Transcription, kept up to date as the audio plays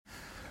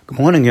Good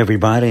morning,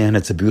 everybody, and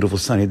it's a beautiful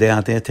sunny day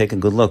out there. Take a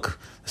good look.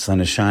 The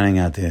sun is shining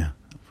out there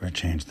for a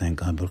change, thank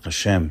God, Baruch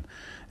Hashem.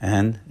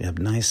 And you have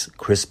nice,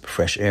 crisp,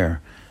 fresh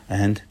air.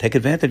 And take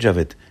advantage of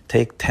it.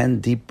 Take 10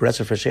 deep breaths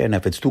of fresh air. And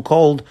if it's too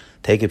cold,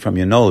 take it from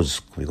your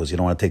nose, because you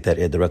don't want to take that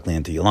air directly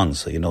into your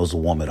lungs, so your nose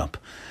will warm it up.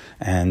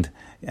 And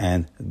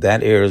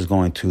that air is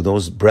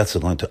those breaths are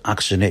going to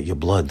oxygenate your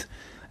blood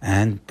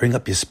and bring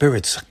up your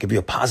spirits, give you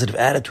a positive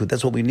attitude.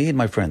 That's what we need,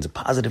 my friends, a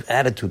positive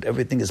attitude.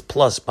 Everything is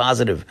plus,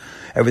 positive.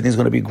 Everything's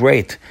going to be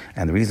great.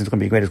 And the reason it's going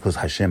to be great is because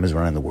Hashem is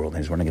running the world,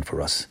 and He's running it for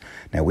us.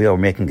 Now, we are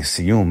making a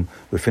siyum.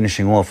 We're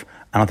finishing off.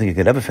 I don't think you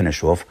could ever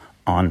finish off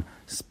on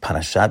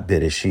Parashat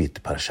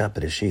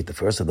Bereshit, the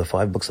first of the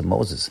 5 books of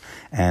Moses.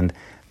 And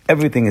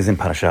everything is in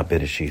Parashat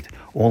Bereshit.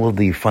 All of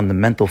the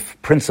fundamental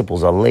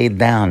principles are laid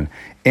down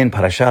in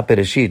Parashat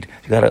Bereshit.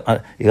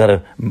 You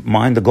gotta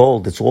mine the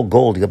gold. It's all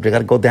gold. You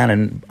gotta go down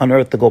and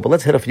unearth the gold. But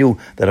let's hit a few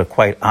that are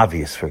quite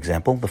obvious. For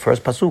example, the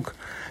first pasuk,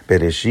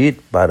 Bereshit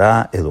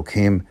bara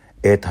Elokim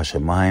et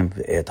hashamayim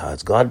ve'et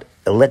ha'aretz. God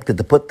elected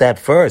to put that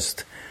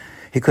first.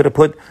 He could have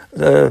put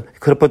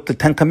the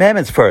 10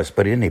 Commandments first,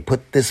 but He didn't. He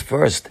put this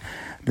first.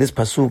 This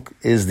pasuk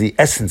is the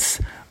essence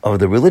of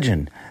the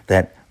religion,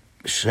 that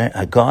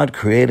God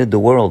created the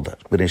world.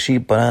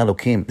 Bereshit bara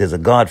Elokim. There's a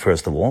God,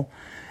 first of all,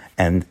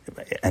 and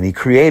He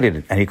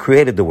created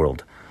the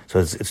world. So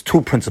it's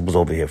 2 principles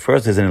over here.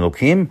 First, there's an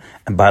Elokim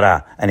and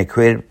bara, and He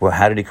created. Well,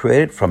 how did He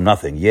create it? From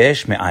nothing.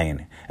 Yesh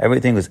me'ayin.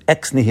 Everything was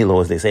ex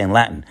nihilo, as they say in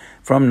Latin,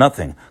 from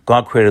nothing.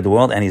 God created the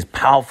world, and He's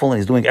powerful, and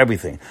He's doing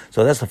everything.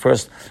 So that's the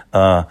first,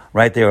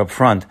 right there up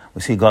front.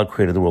 We see God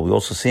created the world. We're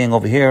also seeing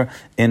over here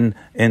in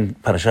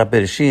Parashat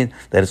Bereshit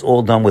that it's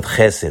all done with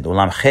chesed.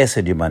 Olam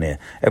chesed yibaneh.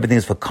 Everything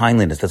is for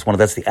kindliness.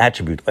 That's the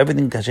attribute.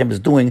 Everything Hashem is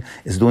doing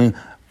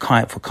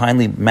for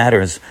kindly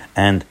matters,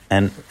 and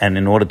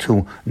in order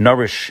to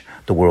nourish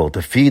the world,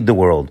 to feed the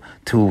world,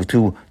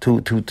 to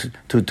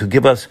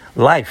give us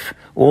life,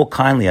 all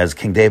kindly, as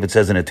King David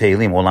says in the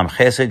Tehillim, Olam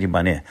Chesed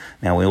Yibaneh.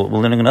 Now we're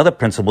learning another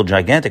principle,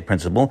 gigantic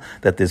principle,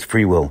 that there's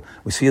free will.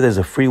 We see there's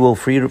a free will,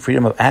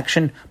 freedom of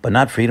action, but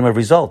not freedom of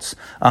results.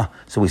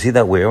 So we see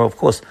that where, of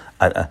course,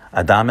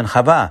 Adam and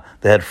Chava,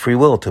 they had free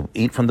will to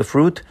eat from the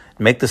fruit,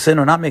 make the sin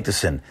or not make the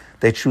sin.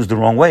 They choose the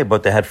wrong way,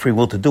 but they had free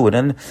will to do it.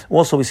 And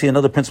also we see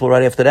another principle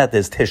right after that.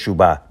 There's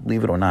teshubah,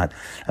 believe it or not.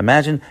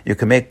 Imagine you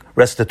can make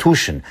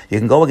restitution. You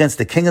can go against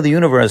the King of the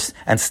universe,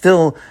 and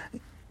still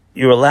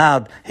He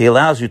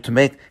allows you to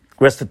make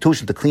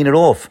restitution, to clean it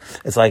off.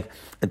 It's like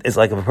if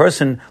a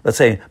person, let's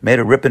say, made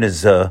a rip in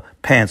his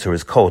pants or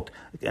his coat,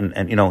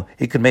 and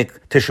he could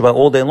make teshuvah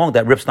all day long.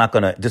 That rip's not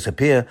going to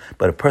disappear.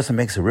 But a person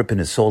makes a rip in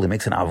his soul. He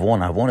makes an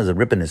avon. Avon is a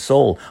rip in his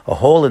soul, a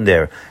hole in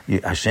there.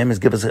 Hashem is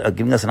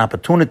giving us an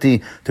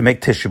opportunity to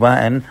make teshuvah,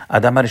 and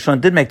Adam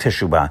HaRishon did make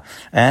teshuvah,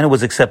 and it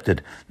was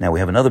accepted. Now we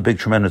have another big,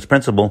 tremendous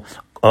principle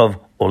of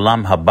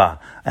Olam Haba.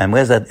 And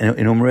where's that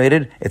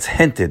enumerated? It's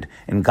hinted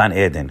in Gan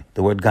Eden.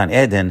 The word Gan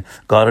Eden,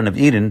 Garden of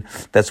Eden,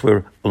 that's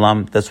where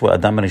Adam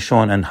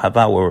HaRishon and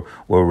Hava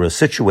were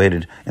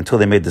situated until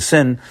they made the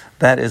sin.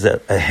 That is a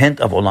hint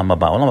of Olam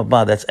Haba. Olam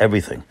Haba, that's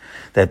everything.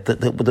 That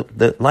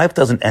the life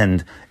doesn't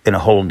end in a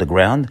hole in the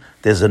ground.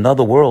 There's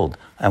another world.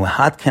 And we're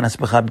preparing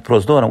for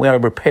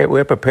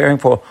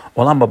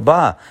Olam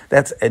Haba.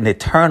 That's an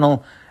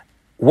eternal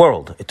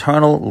world,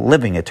 eternal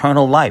living,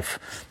 eternal life.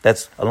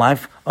 That's a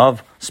life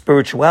of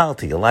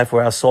spirituality, a life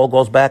where our soul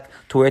goes back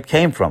to where it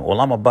came from.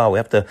 Olam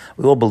Haba,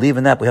 we all believe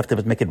in that. We have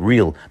to make it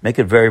real, make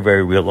it very,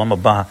 very real. Olam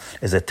Haba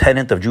is a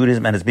tenet of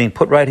Judaism, and it's being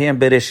put right here in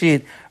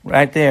Bereshit,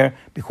 right there,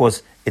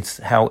 because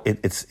it's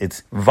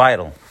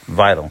vital.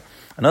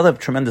 Another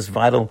tremendous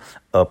vital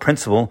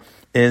principle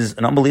is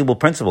an unbelievable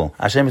principle.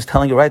 Hashem is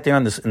telling you right there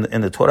in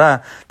the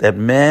Torah that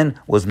man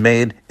was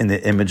made in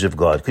the image of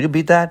God. Could you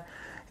beat that?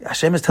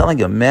 Hashem is telling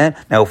you, man.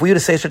 Now, if we were to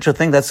say such a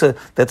thing, that's a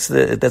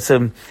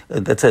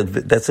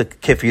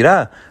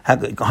kefirah.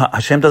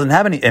 Hashem doesn't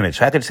have any image.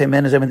 How could you say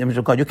man is in the image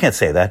of God? You can't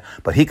say that,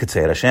 but He could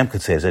say it. Hashem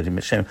could say it.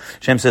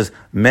 Hashem says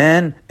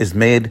man is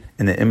made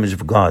in the image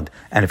of God.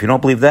 And if you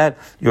don't believe that,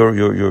 you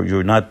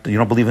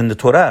don't believe in the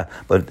Torah.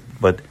 But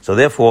so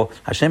therefore,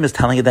 Hashem is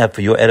telling you that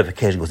for your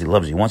edification, because He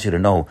loves you. He wants you to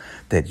know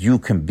that you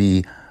can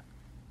be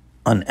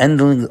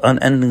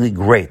unendingly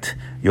great.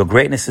 Your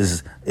greatness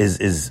is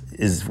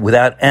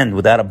without end,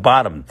 without a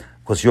bottom,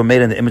 because you're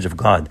made in the image of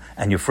God.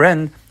 And your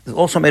friend is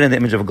also made in the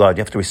image of God.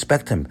 You have to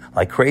respect him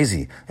like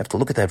crazy. You have to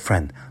look at that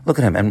friend. Look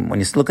at him. And when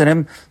you look at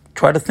him,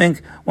 try to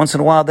think once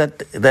in a while that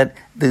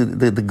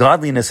the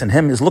godliness in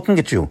him is looking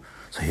at you.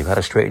 So you got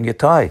to straighten your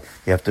tie.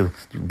 You have to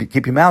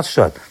keep your mouth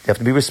shut. You have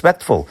to be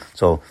respectful.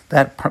 So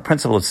that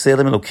principle of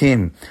Tselem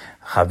Elokim,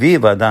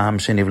 Chaviv Adam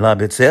Shenivla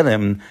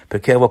B'Tselem,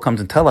 Perkei Avot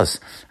comes and tell us,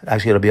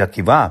 actually Rabbi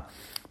Akiva,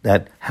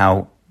 that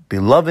how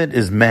beloved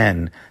is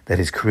man that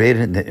is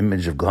created in the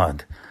image of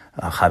God.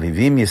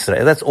 Chavivim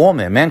Yisrael, that's all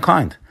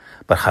mankind.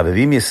 But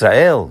Chavivim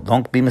Yisrael,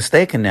 don't be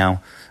mistaken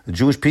now, the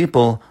Jewish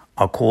people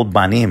are called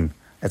Banim.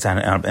 That's in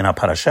our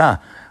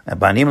parasha.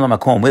 Banim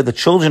Lamakom, we're the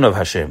children of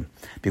Hashem.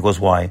 Because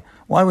why?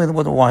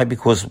 Why?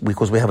 Because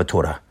we have a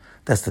Torah.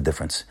 That's the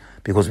difference.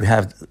 because we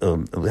have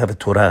a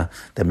Torah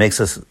that makes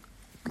us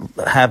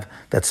have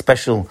that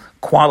special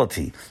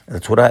quality. The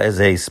Torah is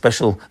a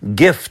special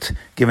gift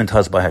given to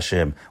us by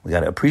Hashem. We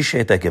got to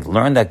appreciate that gift,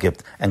 learn that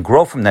gift, and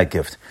grow from that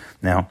gift.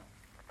 Now,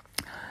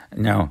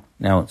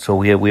 so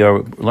we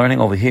are learning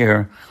over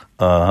here.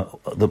 I'd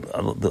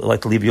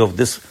like to leave you with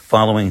this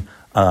following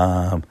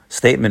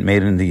statement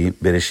made in the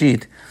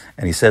Bereshit,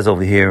 and he says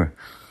over here.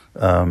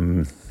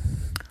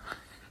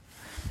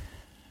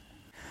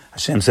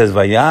 Hashem says,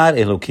 "Vayar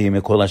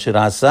Elokim ekol asher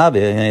asa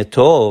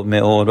tov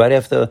me'od." Right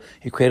after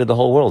He created the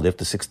whole world,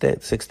 after 6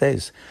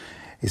 days,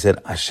 He said,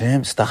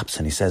 Hashem stops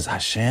and He says,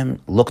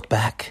 Hashem looked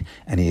back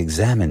and He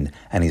examined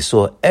and He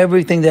saw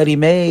everything that He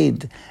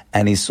made,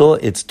 and He saw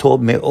it's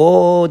tov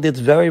me'od. It's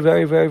very,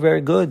 very, very,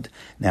 very good.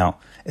 Now,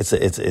 it's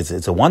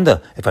a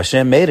wonder. If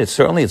Hashem made it,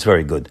 certainly it's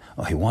very good.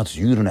 Oh, He wants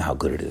you to know how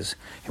good it is.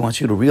 He wants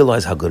you to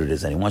realize how good it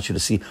is, and He wants you to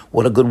see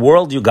what a good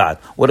world you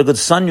got, what a good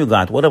son you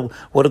got, what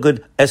a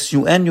good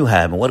SUN you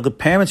have, and what a good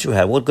parents you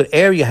have, what good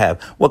air you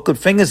have, what good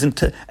fingers and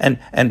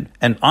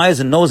eyes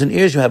and nose and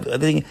ears you have.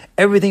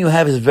 Everything you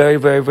have is very,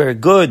 very, very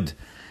good.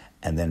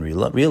 And then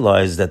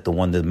realize that the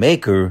one, the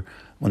Maker,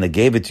 when they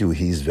gave it to you,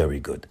 He's very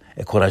good.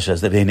 Then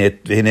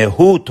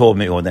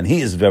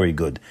He is very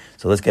good.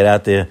 So let's get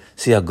out there,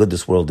 see how good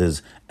this world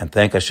is, and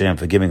thank Hashem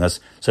for giving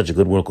us such a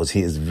good world, because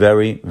He is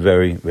very,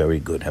 very, very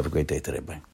good. Have a great day today. Bye.